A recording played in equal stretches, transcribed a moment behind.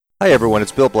Hi everyone,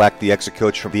 it's Bill Black, the Exit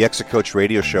Coach from the Exit Coach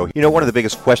Radio Show. You know, one of the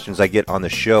biggest questions I get on the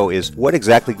show is what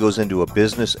exactly goes into a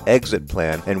business exit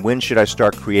plan and when should I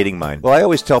start creating mine? Well, I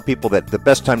always tell people that the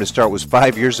best time to start was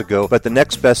 5 years ago, but the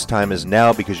next best time is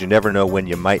now because you never know when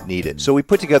you might need it. So we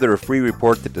put together a free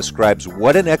report that describes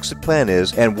what an exit plan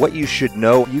is and what you should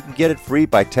know. You can get it free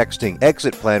by texting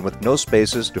exit plan with no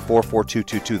spaces to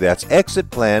 44222. That's exit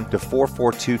plan to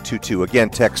 44222. Again,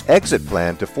 text exit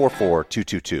plan to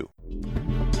 44222.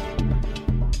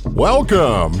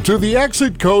 Welcome to the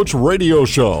Exit Coach Radio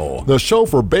Show, the show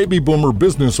for baby boomer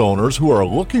business owners who are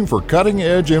looking for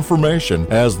cutting-edge information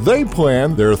as they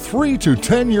plan their 3 to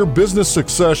 10-year business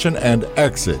succession and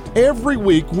exit. Every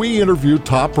week, we interview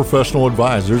top professional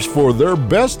advisors for their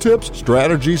best tips,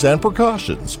 strategies, and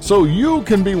precautions so you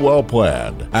can be well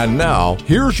planned. And now,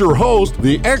 here's your host,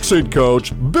 the Exit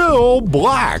Coach, Bill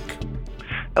Black.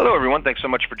 Hello, everyone. Thanks so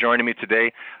much for joining me today.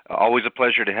 Always a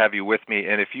pleasure to have you with me.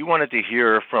 And if you wanted to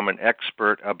hear from an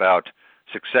expert about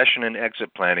succession and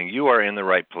exit planning, you are in the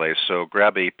right place. So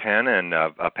grab a pen and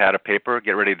a pad of paper.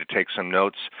 Get ready to take some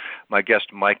notes. My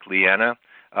guest, Mike Liana,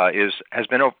 has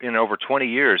been in over 20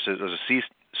 years as a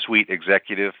C-suite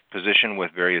executive position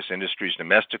with various industries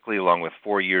domestically, along with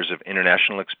 4 years of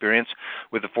international experience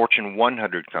with the Fortune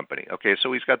 100 company. Okay,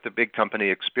 so he's got the big company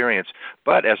experience.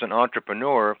 But as an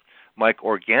entrepreneur, Mike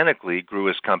organically grew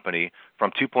his company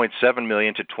from $2.7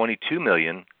 million to $22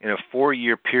 million in a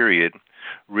 4-year period,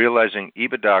 realizing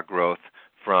EBITDA growth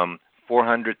from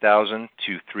 $400,000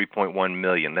 to $3.1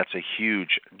 million. That's a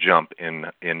huge jump in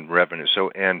revenue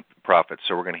and profits.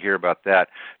 So we're going to hear about that.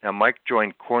 Now, Mike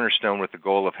joined Cornerstone with the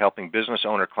goal of helping business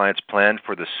owner clients plan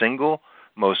for the single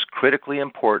most critically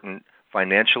important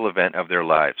financial event of their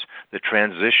lives, the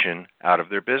transition out of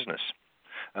their business.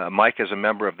 Mike, as a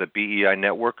member of the BEI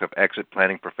Network of Exit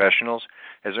Planning Professionals,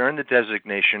 has earned the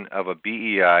designation of a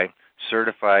BEI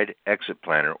Certified Exit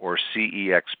Planner, or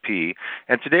CEXP.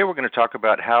 And today we're going to talk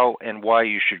about how and why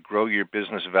you should grow your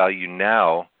business value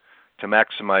now to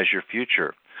maximize your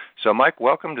future. So, Mike,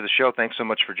 welcome to the show. Thanks so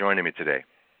much for joining me today.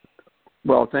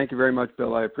 Well, thank you very much,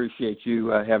 Bill. I appreciate you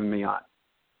having me on.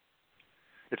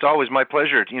 It's always my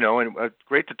pleasure, and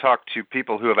great to talk to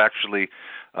people who have actually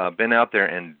been out there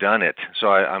and done it. So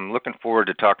I'm looking forward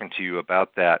to talking to you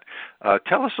about that.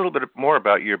 Tell us a little bit more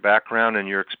about your background and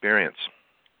your experience.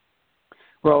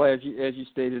 Well, as you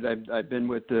stated, I've been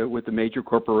with the major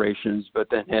corporations, but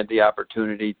then had the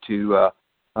opportunity to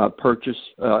purchase,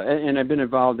 and I've been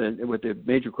involved with the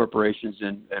major corporations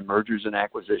and mergers and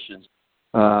acquisitions.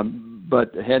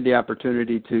 But had the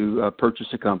opportunity to purchase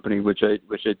a company, which I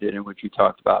did, and which you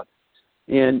talked about,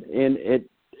 and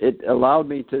it allowed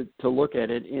me to look at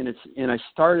it, and I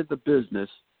started the business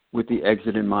with the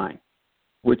exit in mind,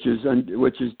 which is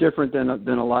different than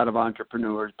a lot of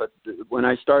entrepreneurs. But when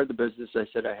I started the business, I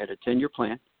said I had a 10-year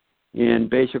plan, and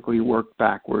basically worked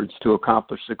backwards to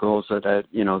accomplish the goals that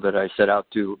I set out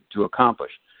to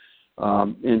accomplish,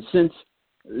 and since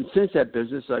that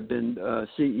business, I've been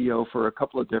CEO for a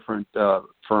couple of different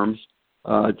firms.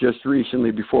 Just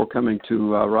recently, before coming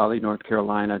to Raleigh, North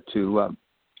Carolina, to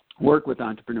work with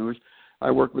entrepreneurs, I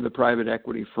worked with a private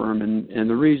equity firm. And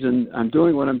the reason I'm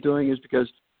doing what I'm doing is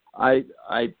because I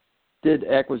did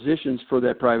acquisitions for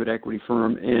that private equity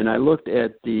firm, and I looked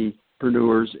at the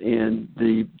entrepreneurs and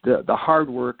the hard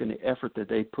work and the effort that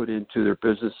they put into their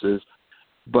businesses,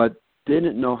 but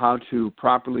didn't know how to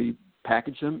properly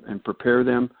package them and prepare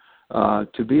them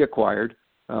to be acquired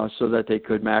so that they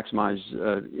could maximize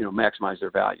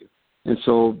their value. And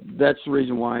so that's the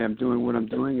reason why I'm doing what I'm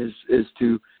doing is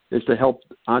to help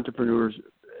entrepreneurs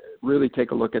really take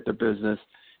a look at their business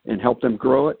and help them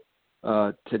grow it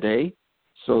today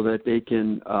so that they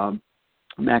can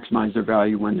maximize their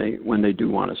value when they do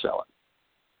want to sell it.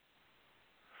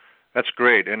 That's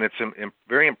great, and it's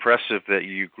very impressive that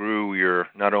you grew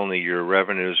not only your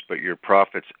revenues but your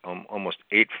profits almost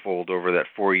eightfold over that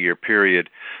 4-year period.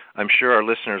 I'm sure our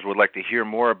listeners would like to hear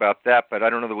more about that, but I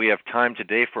don't know that we have time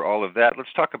today for all of that.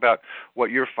 Let's talk about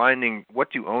what you're finding. What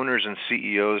do owners and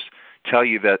CEOs tell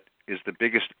you that is the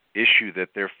biggest issue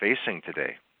that they're facing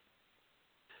today?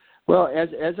 Well, as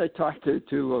I talk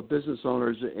to business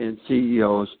owners and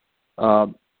CEOs,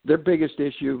 their biggest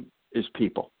issue is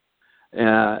people.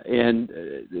 And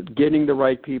getting the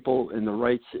right people in the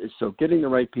right seats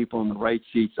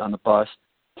on the bus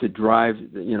to drive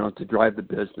the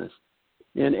business.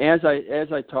 And as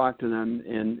I talk to them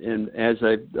and as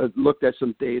I looked at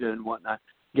some data and whatnot,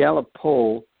 Gallup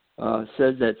poll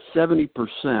says that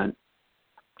 70%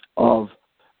 of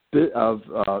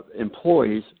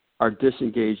employees are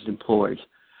disengaged employees.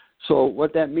 So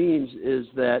what that means is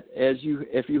that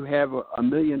if you have $1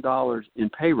 million in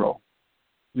payroll,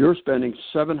 you're spending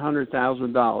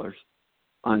 $700,000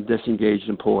 on disengaged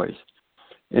employees,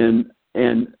 and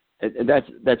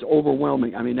that's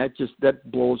overwhelming. I mean,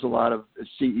 that blows a lot of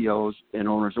CEOs and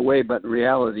owners away. But in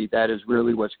reality, that is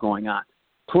really what's going on.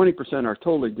 20% are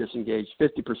totally disengaged.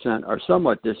 50% are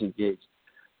somewhat disengaged.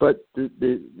 But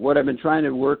what I've been trying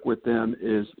to work with them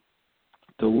is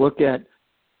to look at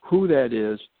who that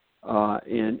is,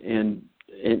 and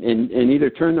either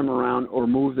turn them around or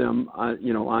move them,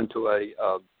 onto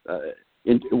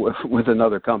with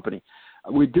another company.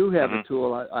 We do have a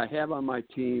tool. I have on my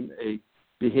team a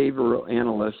behavioral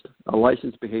analyst, a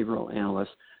licensed behavioral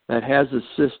analyst that has a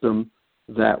system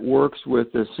that works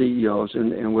with the CEOs,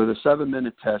 and with a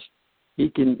 7-minute test, he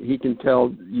can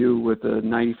tell you with a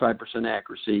 95%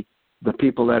 accuracy the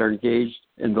people that are engaged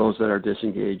and those that are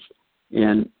disengaged,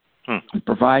 and it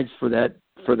provides for that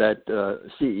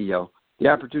CEO the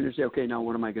opportunity to say, okay, now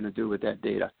what am I going to do with that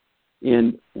data?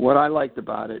 And what I liked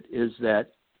about it is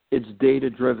that it's data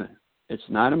driven. It's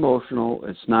not emotional.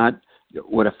 It's not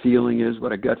what a feeling is,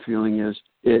 what a gut feeling is.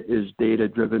 It is data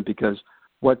driven, because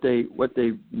what they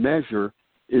measure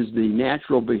is the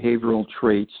natural behavioral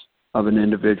traits of an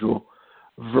individual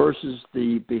versus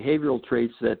the behavioral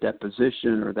traits that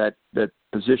position or that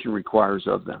position requires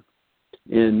of them.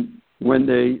 And when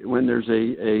there's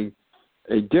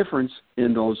a difference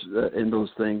in those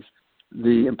things,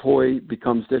 the employee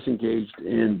becomes disengaged,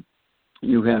 and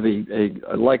you have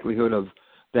a likelihood of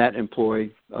that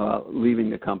employee leaving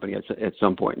the company at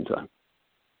some point in time.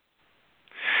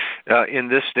 In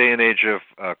this day and age of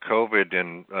COVID,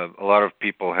 and a lot of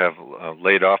people have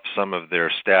laid off some of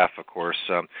their staff, of course,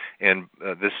 and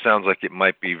this sounds like it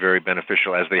might be very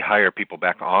beneficial as they hire people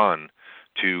back on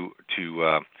to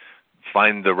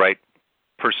find the right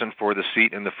person for the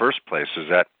seat in the first place. Is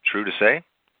that true to say?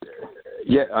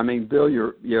 Yeah, I mean, Bill,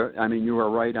 you are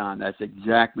right on. That's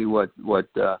exactly what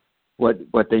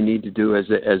they need to do as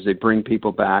they bring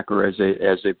people back, or as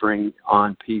they bring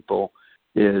on people,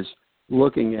 is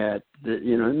looking at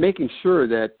making sure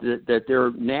that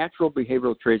their natural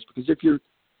behavioral traits. Because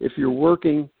if you're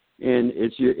working and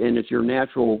it's your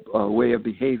natural way of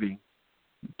behaving,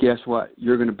 guess what?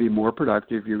 You're going to be more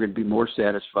productive. You're going to be more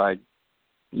satisfied.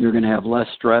 You're going to have less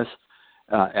stress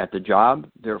at the job,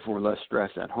 therefore less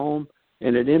stress at home,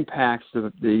 and it impacts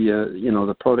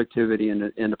the productivity and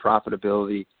the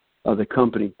profitability of the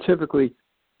company. Typically,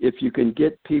 if you can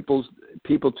get people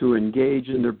to engage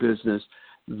in their business,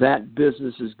 that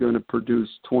business is going to produce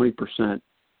 20%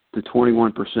 to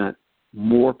 21%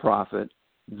 more profit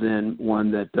than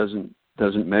one that doesn't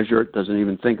measure it, doesn't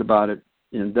even think about it,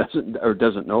 and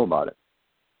doesn't know about it.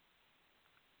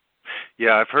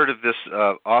 Yeah, I've heard of this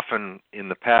often in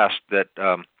the past, that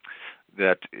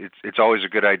it's always a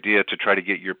good idea to try to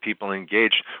get your people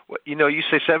engaged. You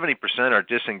say 70% are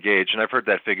disengaged, and I've heard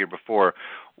that figure before.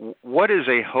 What is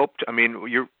a hoped? I mean,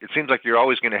 it seems like you're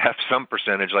always going to have some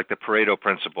percentage, like the Pareto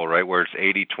principle, right, where it's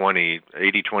 80-20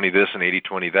 this and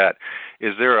 80-20 that.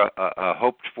 Is there a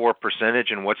hoped for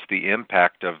percentage, and what's the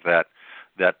impact of that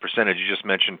percentage? You just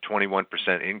mentioned 21%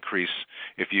 increase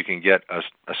if you can get a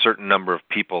certain number of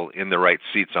people in the right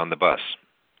seats on the bus.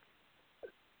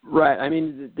 Right. I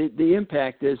mean, the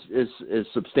impact is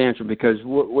substantial, because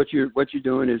what you're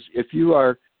doing is, if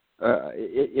you're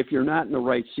not in the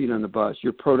right seat on the bus,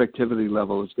 your productivity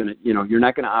level is going to, you're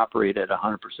not going to operate at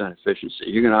 100% efficiency.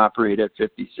 You're going to operate at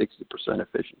 50, 60%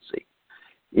 efficiency.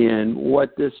 And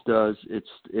what this does,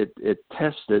 it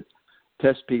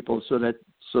tests people so that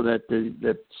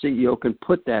the CEO can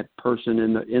put that person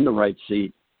in the right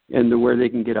seat, and where they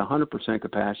can get 100%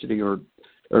 capacity or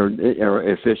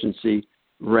efficiency,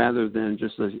 rather than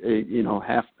just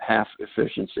half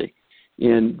efficiency.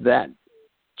 And that,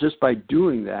 just by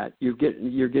doing that, you're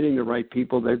getting the right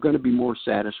people. They're going to be more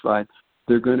satisfied.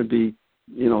 They're going to be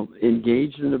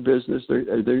engaged in the business. They're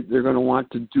going to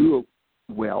want to do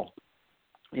well.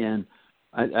 And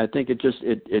I think it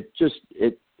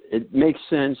makes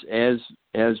sense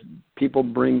as people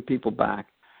bring people back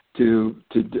to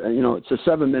it's a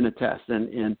 7-minute test,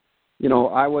 and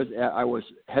I was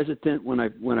hesitant when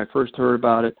I first heard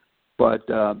about it, but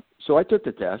so I took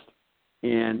the test,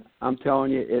 and I'm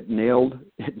telling you, it nailed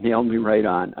me right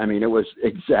on. I mean, it was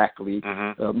exactly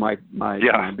my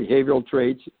behavioral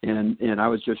traits, and I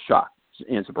was just shocked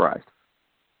and surprised.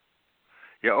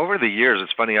 Yeah, over the years,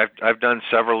 it's funny. I've done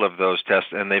several of those tests,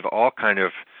 and they've all kind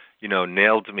of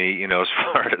nailed me. As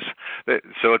far as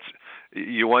so it's.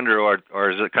 You wonder,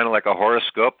 or is it kind of like a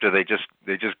horoscope? Do they just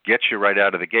get you right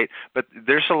out of the gate? But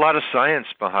there's a lot of science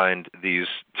behind these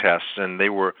tests, and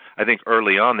I think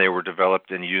early on they were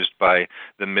developed and used by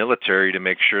the military to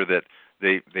make sure that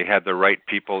they had the right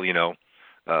people,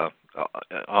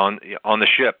 on the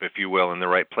ship, if you will, in the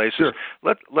right places. Sure.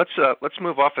 Let's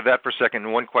move off of that for a second.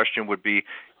 And one question would be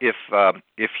if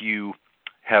you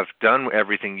have done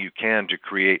everything you can to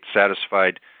create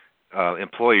satisfied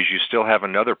employees, you still have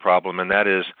another problem, and that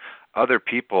is other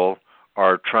people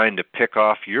are trying to pick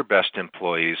off your best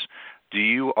employees. Do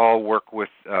you all work with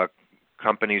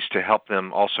companies to help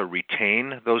them also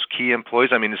retain those key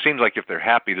employees? I mean, it seems like if they're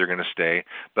happy, they're going to stay,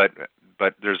 but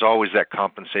there's always that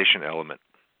compensation element.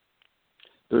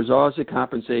 There's always a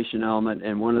compensation element,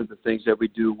 and one of the things that we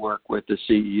do work with the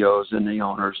CEOs and the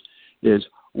owners is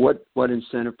what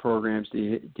incentive programs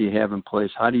do you have in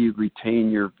place? How do you retain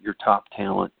your top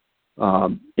talent?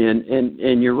 And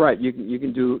you're right. You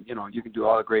can do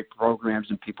all the great programs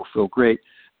and people feel great,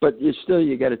 but you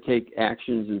got to take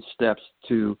actions and steps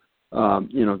to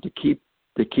keep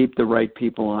the right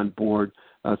people on board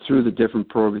through the different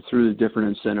programs, through the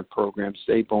different incentive programs,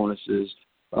 state bonuses,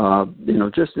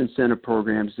 just incentive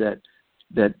programs that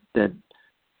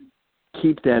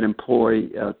keep that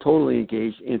employee totally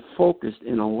engaged and focused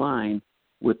and aligned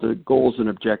with the goals and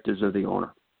objectives of the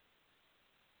owner.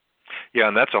 Yeah,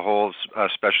 and that's a whole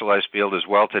specialized field as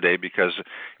well today because,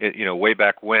 way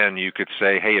back when you could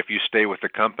say, hey, if you stay with the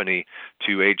company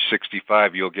to age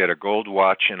 65, you'll get a gold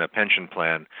watch and a pension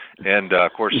plan. And,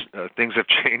 of course, things have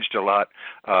changed a lot.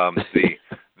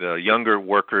 The younger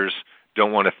workers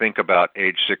don't want to think about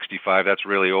age 65. That's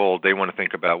really old. They want to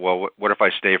think about, well, what if I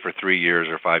stay for 3 years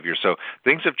or 5 years? So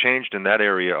things have changed in that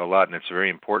area a lot, and it's very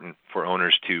important for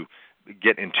owners to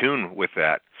get in tune with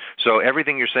that. So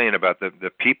everything you're saying about the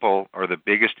people are the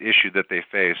biggest issue that they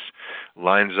face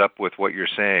lines up with what you're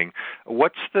saying.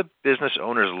 What's the business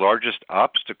owner's largest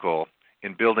obstacle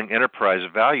in building enterprise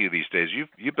value these days?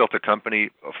 You built a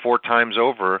company 4 times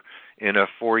over in a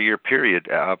 4-year period.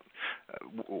 That's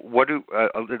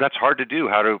hard to do.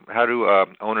 How do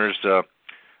owners do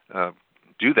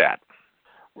that?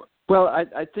 Well,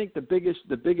 I think the biggest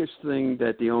thing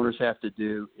that the owners have to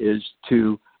do is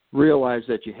to realize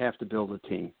that you have to build a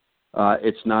team.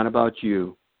 It's not about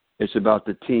you. It's about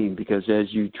the team, because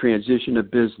as you transition a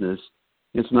business,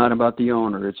 it's not about the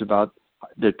owner. It's about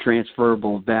the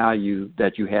transferable value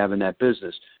that you have in that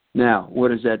business. Now,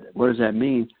 what does that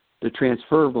mean? The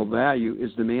transferable value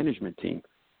is the management team.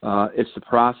 It's the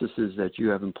processes that you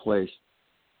have in place.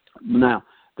 Now,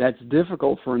 that's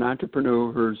difficult for an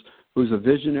entrepreneur who's a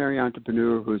visionary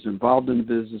entrepreneur who's involved in the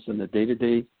business on a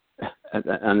day-to-day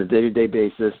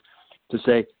basis to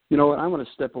say, you know what, I want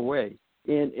to step away.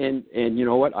 And you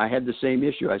know what, I had the same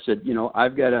issue. I said,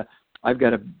 I've got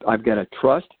to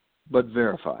trust but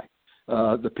verify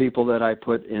the people that I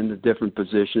put in the different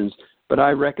positions. But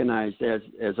I recognized as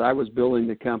I was building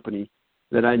the company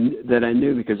that I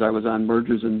knew, because I was on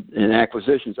mergers and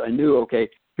acquisitions, I knew, okay,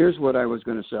 here's what I was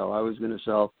going to sell. I was going to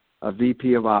sell a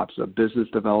VP of Ops, a business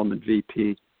development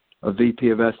VP, a VP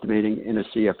of estimating, and a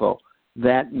CFO.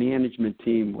 That management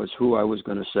team was who I was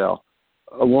going to sell,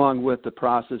 along with the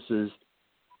processes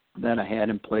that I had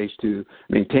in place to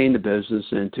maintain the business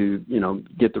and to,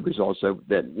 get the results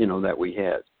that we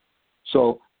had.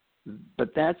 So,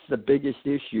 but that's the biggest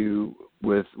issue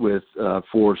with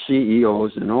for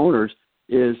CEOs and owners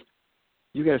is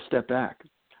you got to step back.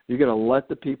 You got to let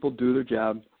the people do their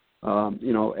job. As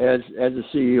a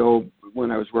CEO, when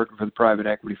I was working for the private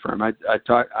equity firm, I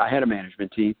had a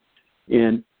management team,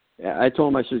 and I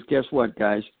told them, I said, guess what,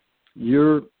 guys?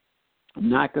 You're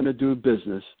not going to do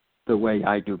business the way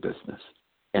I do business,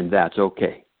 and that's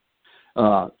okay.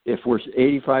 If we're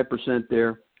 85%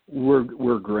 there,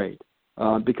 we're great,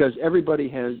 because everybody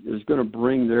is going to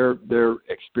bring their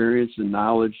experience and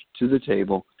knowledge to the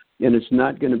table, and it's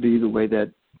not going to be the way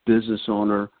that business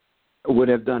owner would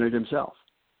have done it himself.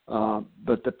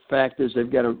 But the fact is, they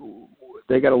got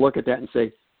to look at that and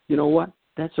say, you know what,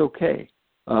 that's okay.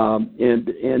 And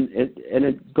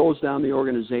it goes down the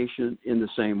organization in the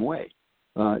same way.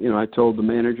 I told the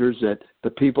managers that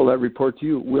the people that report to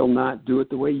you will not do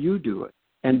it the way you do it,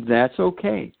 and that's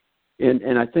okay.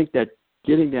 And I think that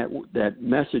getting that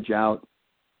message out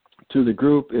to the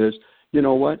group is, you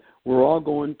know what, we're all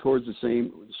going towards the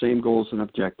same goals and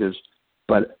objectives,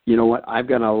 but you know what, I've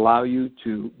got to allow you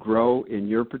to grow in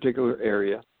your particular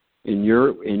area, in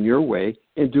your way,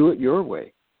 and do it your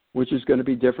way, which is going to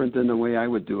be different than the way I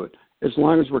would do it. As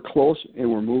long as we're close and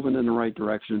we're moving in the right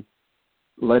direction,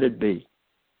 let it be.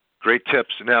 Great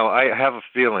tips. Now, I have a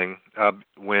feeling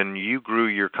when you grew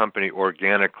your company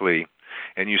organically,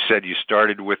 and you said you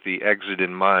started with the exit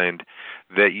in mind,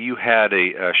 that you had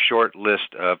a short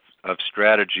list of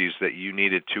strategies that you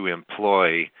needed to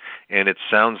employ, and it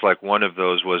sounds like one of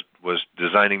those was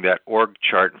designing that org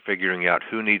chart and figuring out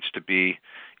who needs to be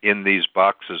in these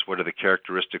boxes? What are the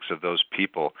characteristics of those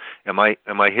people? Am I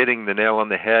hitting the nail on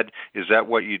the head? Is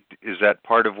that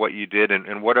part of what you did?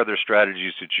 And what other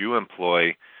strategies did you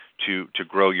employ to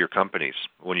grow your companies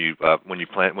when you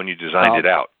designed it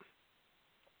out?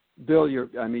 Bill,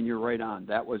 you're right on.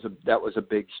 That was a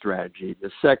big strategy.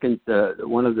 The second,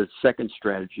 one of the second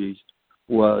strategies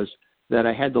was that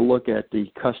I had to look at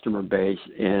the customer base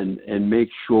and make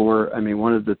sure.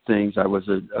 One of the things, I was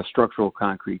a structural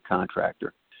concrete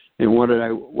contractor, and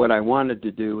what I wanted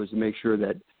to do was make sure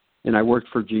that, and I worked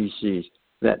for GCs,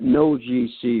 that no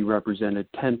GC represented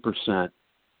 10%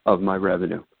 of my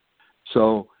revenue.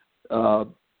 So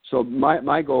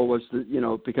my goal was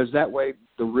to, because that way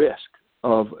the risk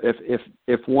of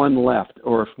if one left,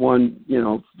 or if one,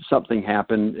 something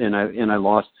happened and I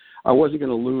lost, I wasn't going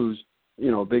to lose,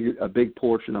 a big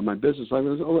portion of my business. I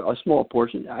was a small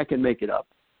portion. I can make it up,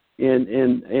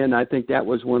 and I think that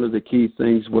was one of the key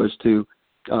things, was to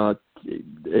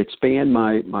expand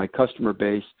my customer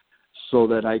base so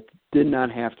that I did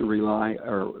not have to rely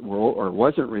or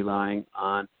wasn't relying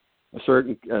on a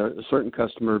certain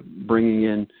customer bringing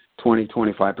in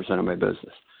 20-25% of my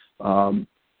business.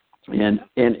 And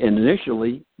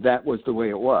initially that was the way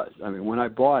it was. When I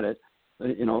bought it,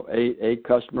 a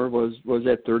customer was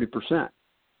at 30%,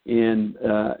 and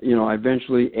I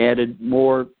eventually added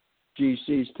more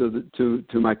GCs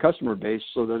to my customer base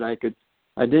so that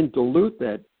I didn't dilute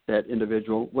that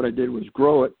individual. What I did was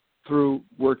grow it through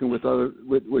working with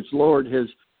which lowered his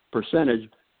percentage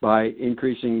by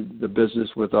increasing the business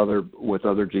with other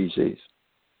GCs.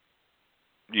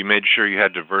 You made sure you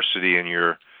had diversity in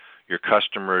your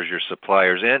customers, your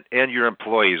suppliers, and your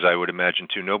employees, I would imagine,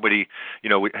 too. Nobody,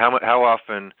 how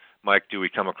often, Mike, do we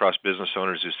come across business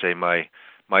owners who say, my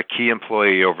key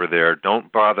employee over there,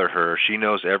 don't bother her. She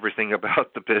knows everything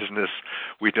about the business.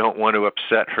 We don't want to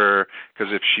upset her,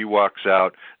 because if she walks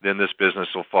out, then this business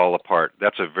will fall apart.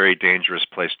 That's a very dangerous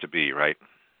place to be, right?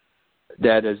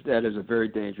 That is a very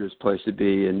dangerous place to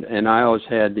be, and I always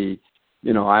had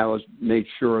I always made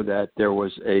sure that there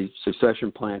was a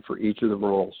succession plan for each of the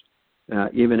roles.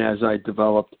 Even as I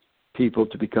developed people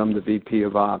to become the VP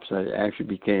of Ops, I actually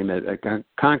became a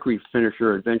concrete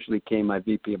finisher, eventually became my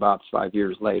VP of Ops 5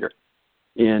 years later.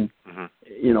 And,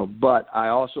 but I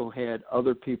also had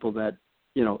other people that,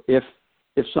 if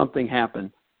something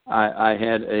happened, I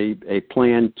had a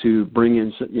plan to bring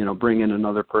in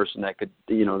another person that could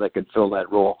fill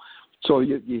that role. So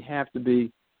you have to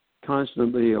be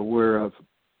constantly aware of,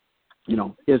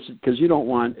 it's because you don't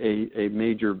want a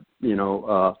major,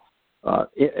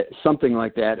 something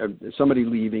like that, somebody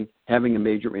leaving, having a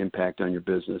major impact on your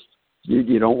business.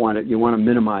 You don't want it. You want to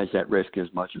minimize that risk as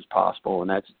much as possible,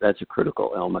 and that's a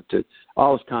critical element to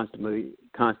always constantly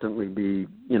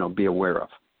be aware of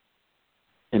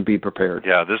and be prepared.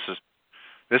 Yeah, this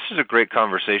is a great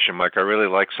conversation, Mike. I really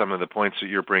like some of the points that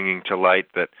you're bringing to light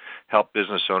that help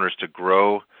business owners to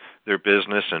grow their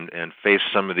business and face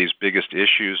some of these biggest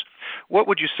issues. What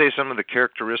would you say some of the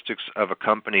characteristics of a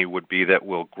company would be that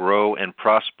will grow and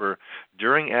prosper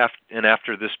during and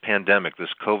after this pandemic, this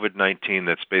COVID-19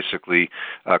 that's basically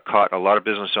caught a lot of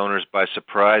business owners by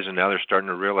surprise, and now they're starting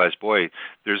to realize, boy,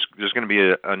 there's going to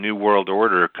be a new world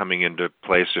order coming into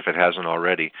place if it hasn't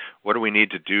already. What do we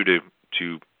need to do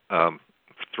to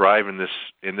thrive in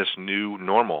this new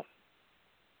normal?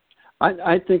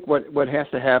 I think what has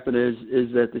to happen is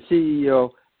that the CEO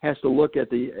has to look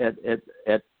at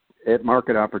at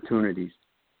market opportunities,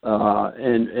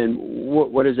 and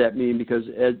what does that mean? Because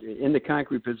in the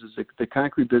concrete business, the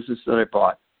concrete business that I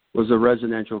bought was a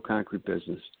residential concrete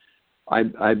business.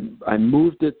 I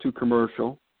moved it to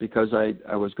commercial because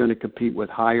I was going to compete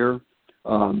with higher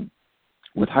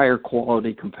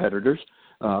quality competitors,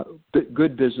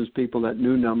 good business people that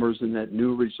knew numbers and that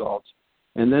knew results,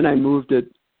 and then I moved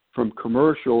it from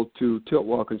commercial to tilt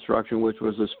wall construction, which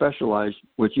was a specialized,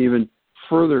 which even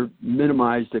further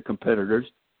minimized the competitors,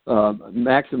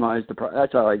 maximized the.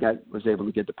 That's how I was able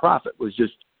to get the profit. Was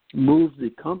just move the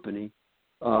company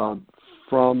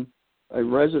from a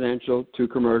residential to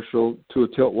commercial to a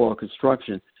tilt wall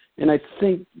construction. And I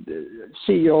think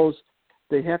CEOs,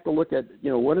 they have to look at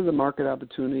what are the market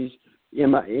opportunities,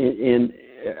 and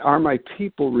are my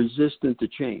people resistant to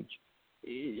change?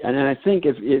 And I think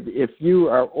if you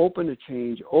are open to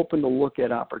change, open to look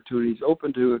at opportunities,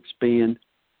 open to expand,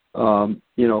 where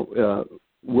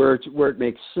it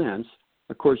makes sense.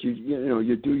 Of course,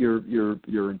 you do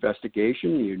your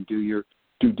investigation, you do your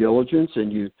due diligence,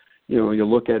 and you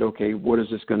look at, okay, what is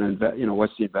this going to invest?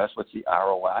 What's the invest? What's the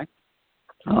ROI?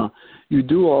 You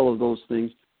do all of those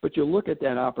things, but you look at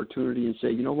that opportunity and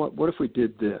say, what if we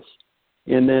did this?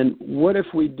 And then what if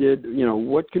we did?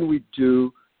 What can we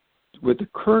do the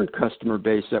current customer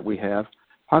base that we have,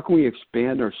 how can we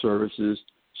expand our services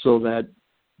so that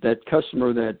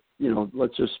customer that,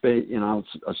 let's just say, I'll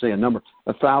say a number,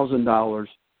 $1,000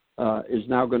 is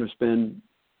now going to spend,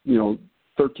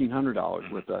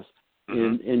 $1,300 with us.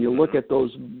 And you look at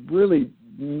those really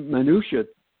minutiae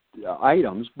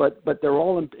items, but they're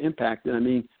all impacted. I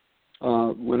mean,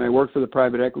 when I worked for the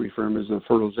private equity firm as a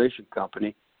fertilization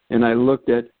company, and I looked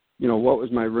at, what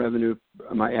was my revenue,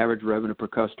 my average revenue per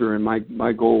customer, and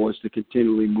my goal was to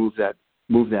continually move that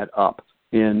up.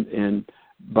 And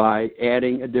by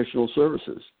adding additional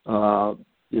services,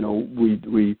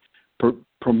 we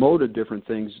promoted different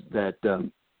things that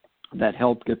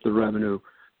helped get the revenue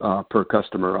per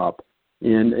customer up.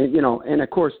 And of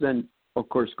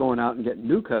course going out and getting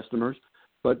new customers,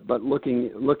 but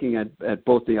looking at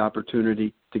both the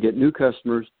opportunity to get new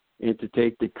customers and to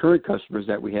take the current customers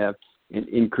that we have and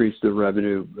increase the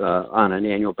revenue on an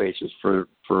annual basis for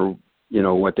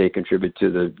what they contribute to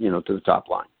the top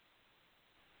line.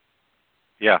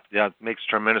 Yeah, it makes a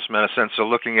tremendous amount of sense. So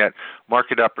looking at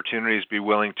market opportunities, be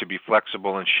willing to be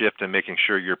flexible and shift, and making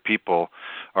sure your people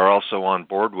are also on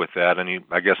board with that. And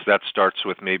I guess that starts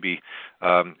with maybe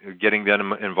getting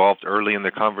them involved early in the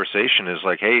conversation. Is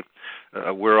like, hey,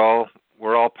 we're all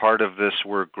part of this.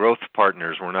 We're growth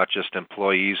partners. We're not just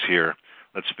employees here.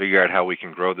 Let's figure out how we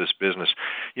can grow this business.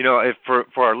 For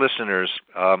our listeners,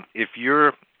 if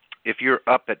you're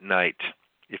up at night,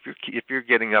 if you're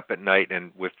getting up at night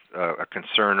and with a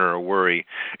concern or a worry,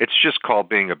 it's just called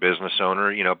being a business owner.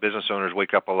 Business owners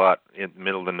wake up a lot in the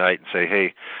middle of the night and say,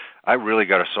 hey, I really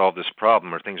got to solve this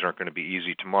problem or things aren't going to be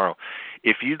easy tomorrow.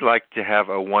 If you'd like to have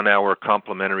a 1-hour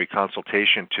complimentary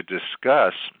consultation to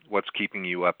discuss what's keeping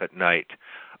you up at night,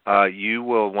 you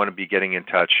will want to be getting in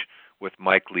touch with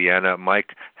Mike Liana.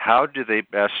 Mike, how do they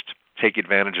best take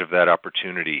advantage of that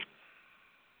opportunity?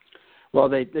 Well,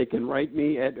 they can write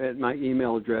me at my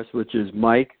email address, which is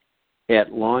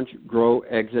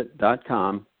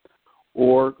mike@launchgrowexit.com,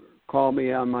 or call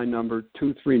me on my number,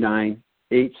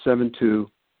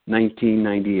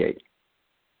 239-872-1998.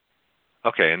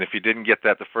 Okay, and if you didn't get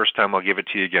that the first time, I'll give it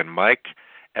to you again,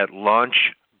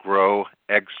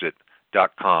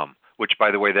 mike@launchgrowexit.com, which,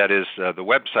 by the way, that is the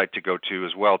website to go to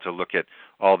as well to look at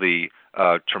all the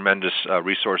tremendous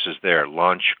resources there,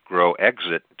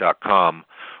 launchgrowexit.com.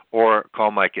 Or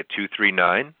call Mike at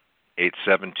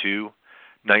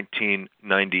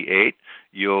 239-872-1998.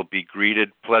 You'll be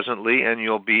greeted pleasantly, and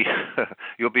you'll be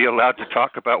allowed to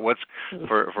talk about what's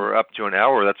for up to an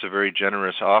hour. That's a very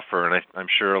generous offer, and I'm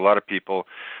sure a lot of people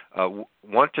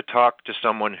want to talk to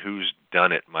someone who's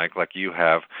done it, Mike, like you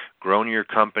have, grown your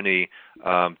company,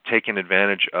 taken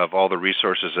advantage of all the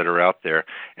resources that are out there,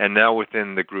 and now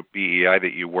within the group BEI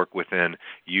that you work within,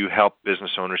 you help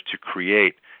business owners to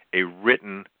create a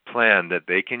written plan that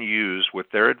they can use with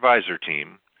their advisor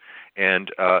team and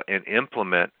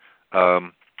implement a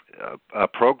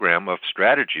program of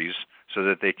strategies so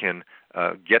that they can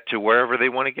get to wherever they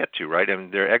want to get to, right? I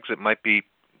mean, their exit might be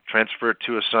transferred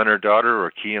to a son or daughter or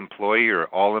a key employee or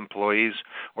all employees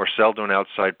or sell to an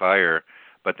outside buyer,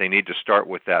 but they need to start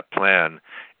with that plan.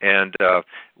 And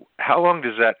how long,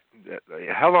 let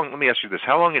me ask you this,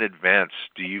 how long in advance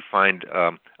do you find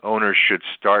owners should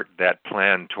start that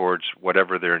plan towards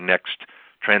whatever their next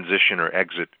transition or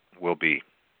exit will be?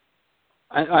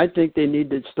 I think they need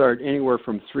to start anywhere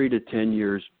from 3 to 10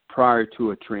 years prior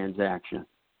to a transaction,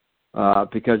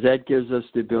 because that gives us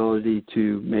the ability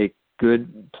to make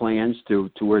good plans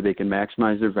to where they can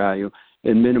maximize their value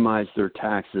and minimize their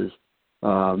taxes.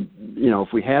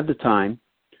 If we have the time,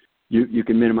 you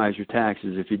can minimize your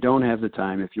taxes. If you don't have the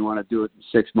time, if you want to do it in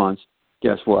 6 months,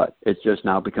 guess what? It just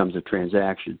now becomes a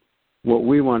transaction. What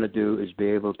we want to do is be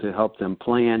able to help them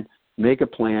make a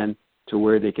plan to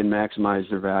where they can maximize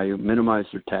their value, minimize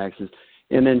their taxes,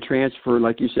 and then transfer,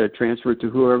 like you said, transfer to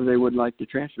whoever they would like to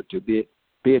transfer to, be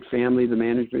it family, the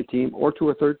management team, or to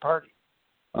a third party.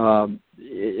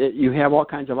 You have all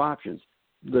kinds of options.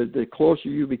 The closer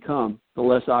you become, the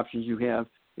less options you have,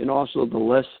 and also the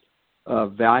less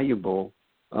valuable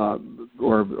or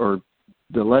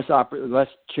the less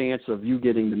chance of you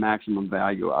getting the maximum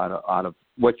value out of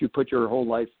what you put your whole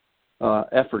life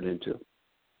effort into.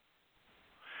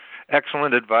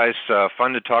 Excellent advice.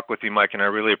 Fun to talk with you, Mike, and I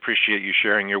really appreciate you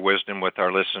sharing your wisdom with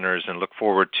our listeners, and look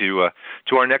forward to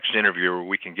our next interview where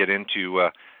we can get into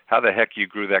how the heck you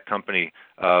grew that company.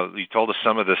 You told us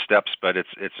some of the steps, but it's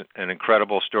an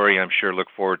incredible story. I'm sure look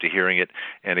forward to hearing it.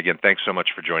 And again, thanks so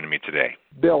much for joining me today.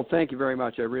 Bill, thank you very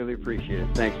much. I really appreciate it.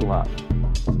 Thanks a lot.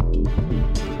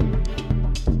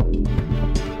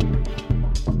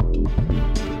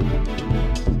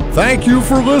 Thank you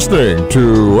for listening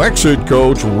to Exit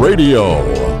Coach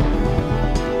Radio.